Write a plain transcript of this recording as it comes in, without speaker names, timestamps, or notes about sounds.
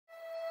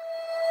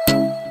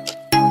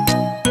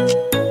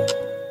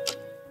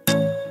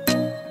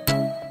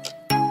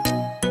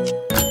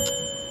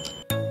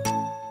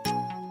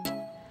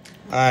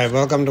Alright,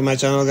 welcome to my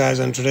channel, guys,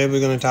 and today we're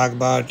going to talk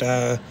about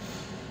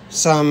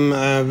some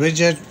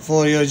widget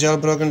for your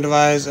jailbroken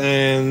device,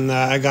 and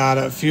I got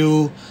a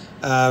few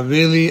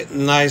really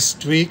nice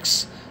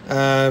tweaks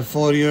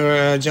for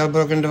your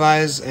jailbroken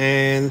device,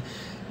 and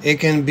it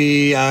can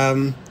be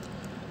Unc0ver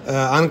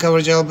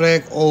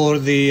jailbreak or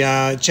the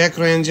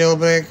CheckRain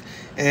jailbreak,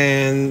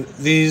 and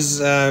these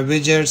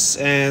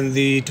widgets and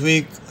the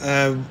tweak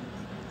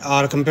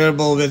are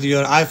comparable with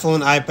your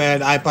iPhone, iPad,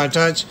 iPod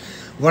Touch.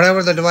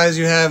 Whatever the device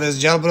you have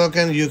is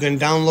jailbroken, you can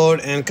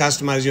download and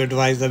customize your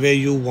device the way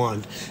you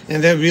want.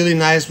 And they're really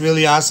nice,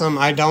 really awesome.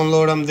 I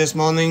downloaded them this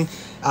morning.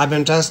 I've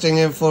been testing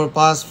it for the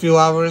past few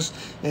hours,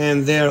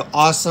 and they're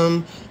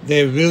awesome.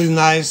 They're really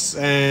nice,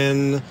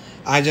 and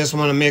I just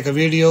want to make a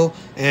video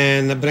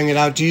and bring it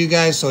out to you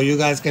guys so you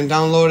guys can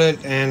download it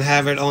and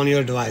have it on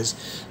your device.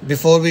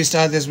 Before we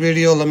start this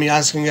video, let me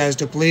ask you guys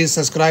to please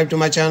subscribe to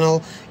my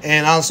channel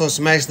and also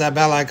smash that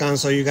bell icon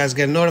so you guys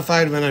get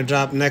notified when I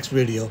drop next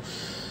video.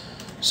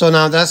 So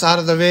now that's out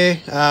of the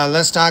way,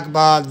 let's talk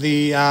about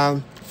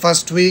the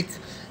first tweak.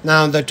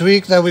 Now the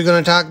tweak that we're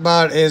going to talk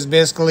about is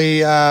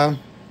basically, let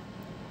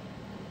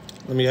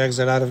me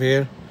exit out of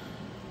here,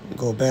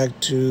 go back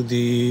to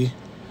the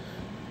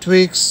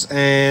tweaks,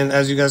 and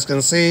as you guys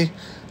can see,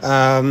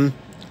 the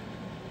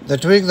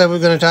tweak that we're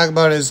going to talk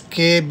about is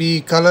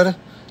KBColor.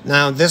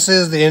 Now this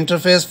is the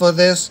interface for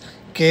this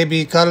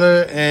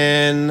KBColor,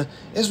 and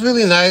it's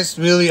really nice,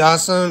 really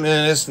awesome,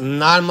 and it's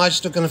not much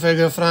to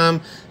configure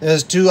from.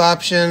 There's two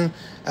options.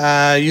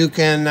 You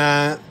can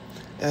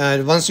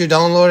once you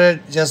download it,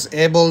 just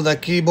enable the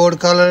keyboard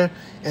color,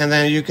 and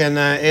then you can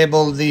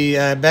enable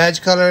the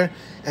badge color.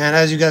 And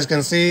as you guys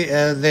can see,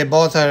 they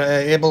both are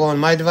able on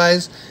my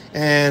device,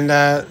 and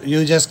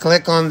you just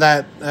click on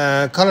that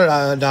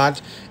color dot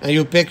and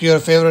you pick your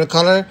favorite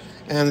color,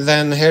 and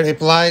then hit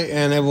apply,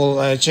 and it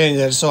will change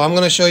it. So I'm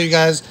going to show you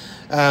guys.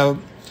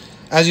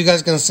 As you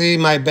guys can see,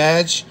 my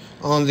badge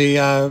on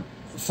the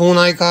phone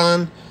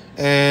icon,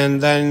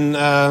 and then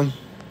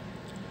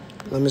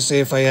let me see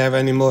if I have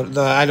any more.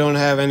 I don't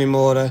have any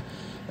more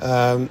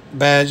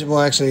badge. Well,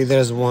 actually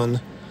there's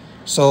one.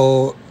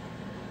 So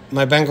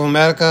my Bank of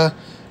America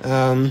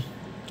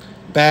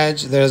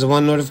badge, there is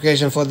one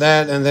notification for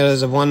that, and there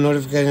is one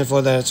notification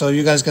for that. So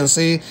you guys can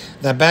see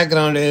the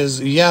background is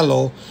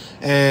yellow,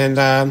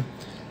 and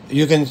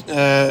you can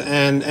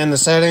and in the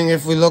setting,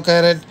 if we look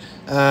at it,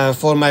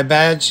 for my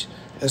badge,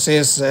 it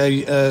says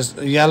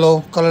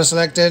yellow color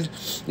selected.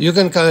 You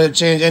can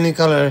change any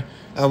color,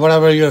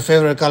 whatever your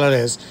favorite color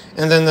is.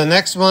 And then the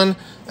next one,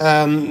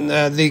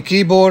 the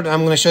keyboard,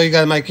 I'm going to show you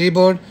guys my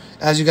keyboard.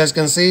 As you guys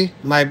can see,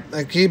 my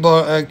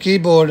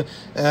keyboard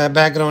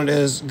background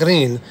is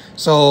green.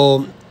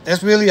 So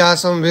it's really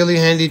awesome, really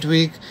handy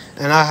tweak,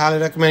 and I highly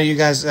recommend you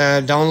guys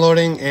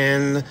downloading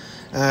and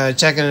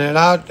checking it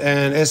out.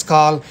 And it's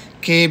called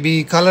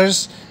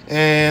KBColors.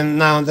 And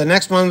now the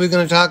next one we're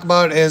going to talk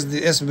about is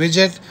this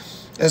widget.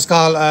 It's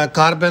called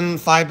carbon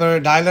fiber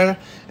dialer,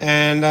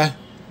 and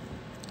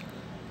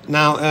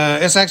now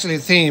it's actually a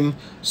theme.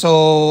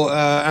 So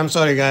I'm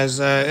sorry guys,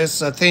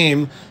 it's a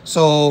theme.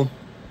 So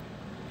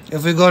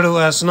if we go to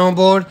a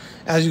snowboard,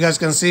 as you guys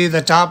can see,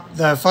 the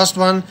first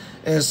one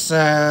is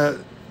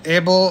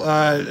able,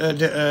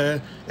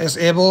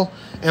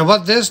 and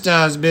what this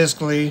does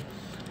basically,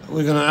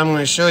 I'm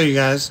gonna show you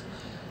guys.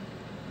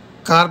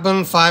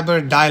 Carbon fiber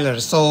dialer.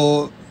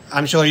 So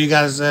I'm sure you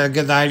guys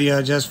get the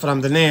idea just from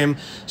the name.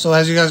 So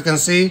as you guys can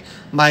see,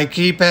 my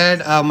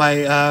keypad,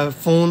 my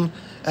phone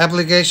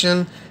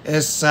application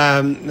is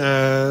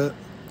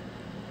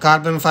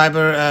carbon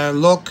fiber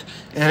look,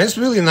 and it's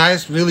really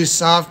nice, really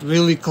soft,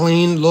 really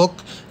clean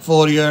look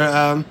for your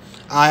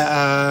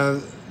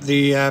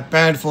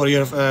pad for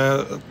your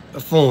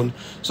phone.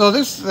 So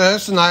this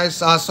is a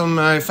nice, awesome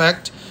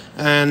effect,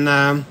 and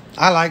I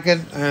like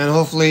it, and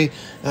hopefully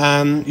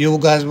you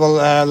guys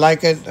will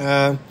like it.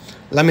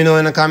 Let me know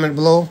in the comment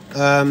below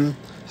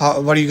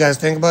what do you guys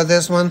think about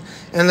this one.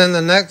 And then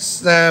the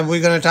next we're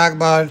going to talk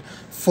about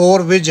 4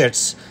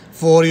 widgets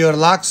for your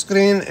lock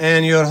screen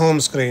and your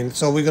home screen.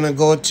 So we're going to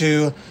go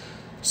to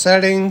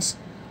settings,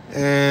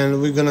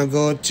 and we're going to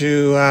go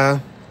to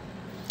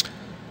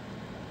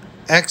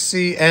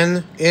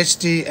XCN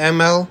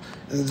HTML.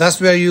 That's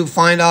where you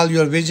find all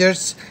your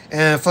widgets.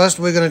 And first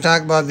we're going to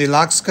talk about the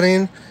lock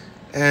screen,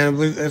 and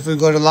if we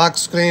go to lock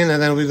screen,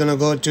 and then we're going to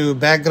go to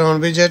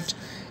background widget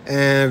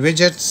and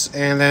widgets.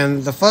 And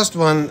then the first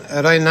one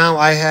right now,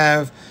 I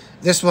have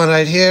this one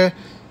right here.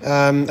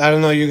 I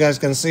don't know, you guys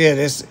can see it.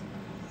 It's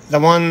the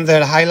one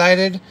that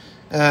highlighted.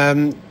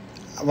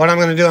 What I'm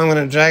going to do, I'm going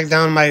to drag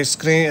down my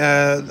screen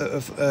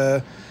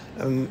right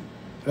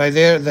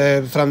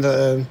there, from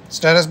the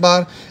status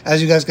bar.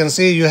 As you guys can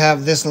see, you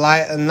have this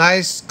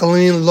nice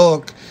clean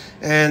look,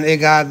 and it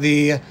got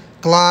the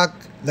clock,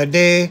 the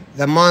day,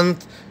 the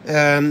month,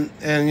 and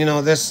you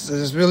know, this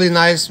is really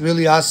nice,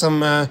 really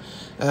awesome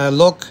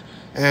look.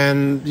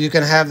 And you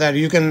can have that.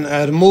 You can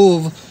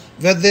remove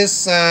with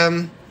this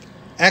XCN.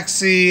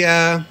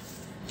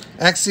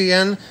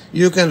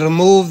 You can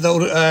remove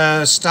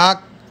the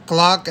stock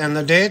clock and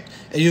the date,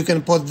 you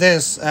can put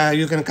this,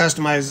 you can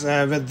customize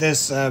with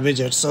this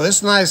widget. So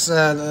it's nice,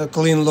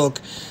 clean look.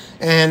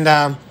 And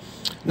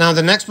now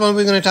the next one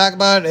we're going to talk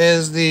about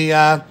is the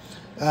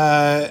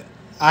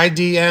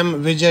IDM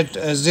Widget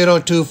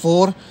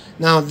 024.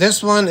 Now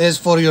this one is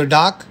for your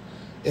dock.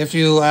 If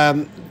you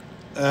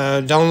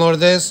download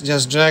this,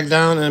 just drag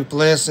down and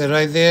place it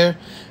right there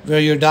where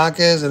your dock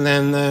is, and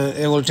then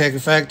it will take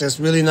effect.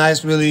 It's really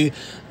nice, really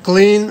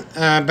clean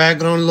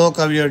background look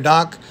of your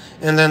dock.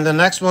 And then the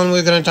next one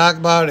we're going to talk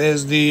about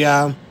is the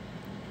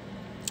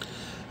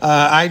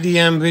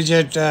IDM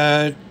Widget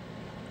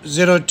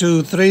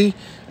 023,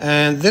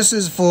 and this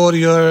is for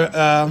your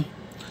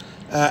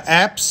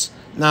apps.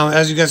 Now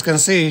as you guys can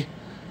see,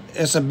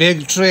 it's a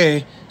big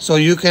tray, so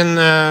you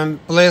can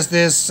place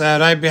this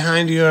right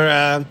behind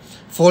your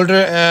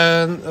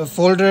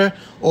folder,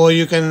 or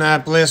you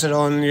can place it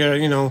on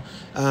your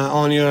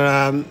on your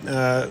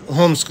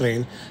home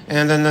screen.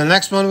 And then the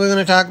next one we're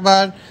going to talk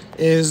about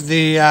is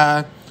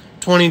the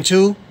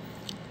 22.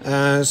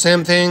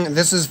 Same thing,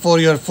 this is for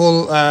your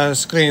full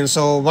screen.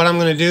 So what I'm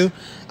going to do,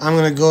 I'm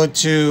going to go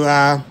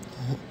to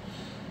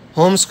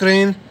home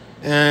screen,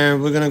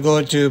 and we're going to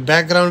go to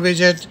background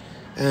widget,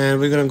 and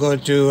we're going to go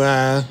to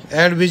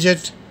add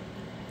widget,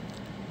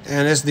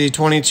 and it's the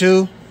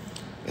 22,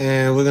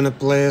 and we're going to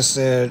place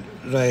it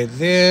right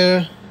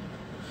there.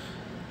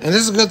 And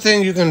this is a good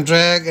thing, you can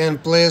drag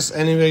and place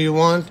anywhere you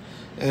want.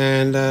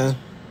 And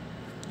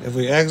if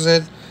we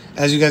exit,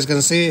 as you guys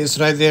can see, it's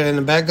right there in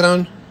the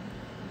background.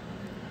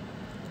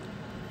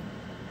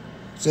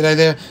 See right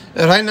there.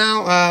 Right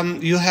now,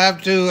 you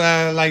have to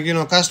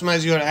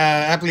customize your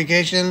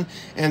application,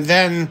 and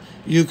then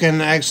you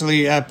can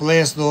actually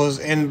place those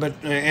in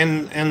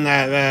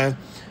that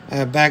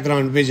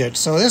background widget.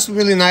 So this is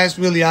really nice,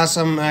 really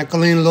awesome,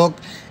 clean look,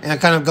 and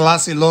kind of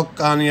glossy look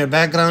on your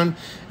background.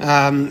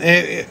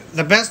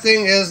 The best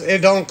thing is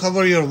it don't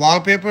cover your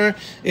wallpaper.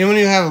 Even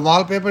if you have a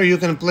wallpaper, you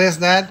can place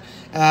that,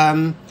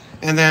 and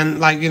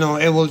then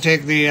it will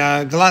take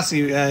the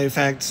glossy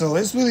effect. So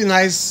it's really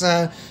nice,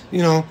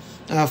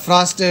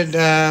 frosted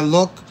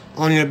look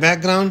on your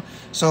background.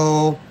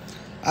 So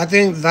I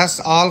think that's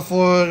all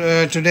for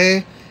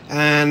today.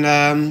 And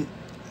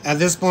at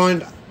this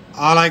point,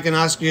 all I can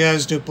ask you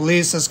guys to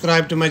please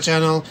subscribe to my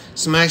channel,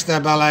 smash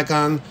that bell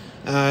icon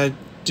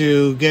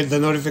to get the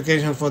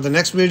notification for the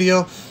next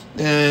video.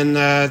 And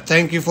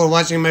thank you for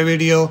watching my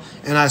video,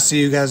 and I'll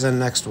see you guys in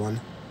the next one.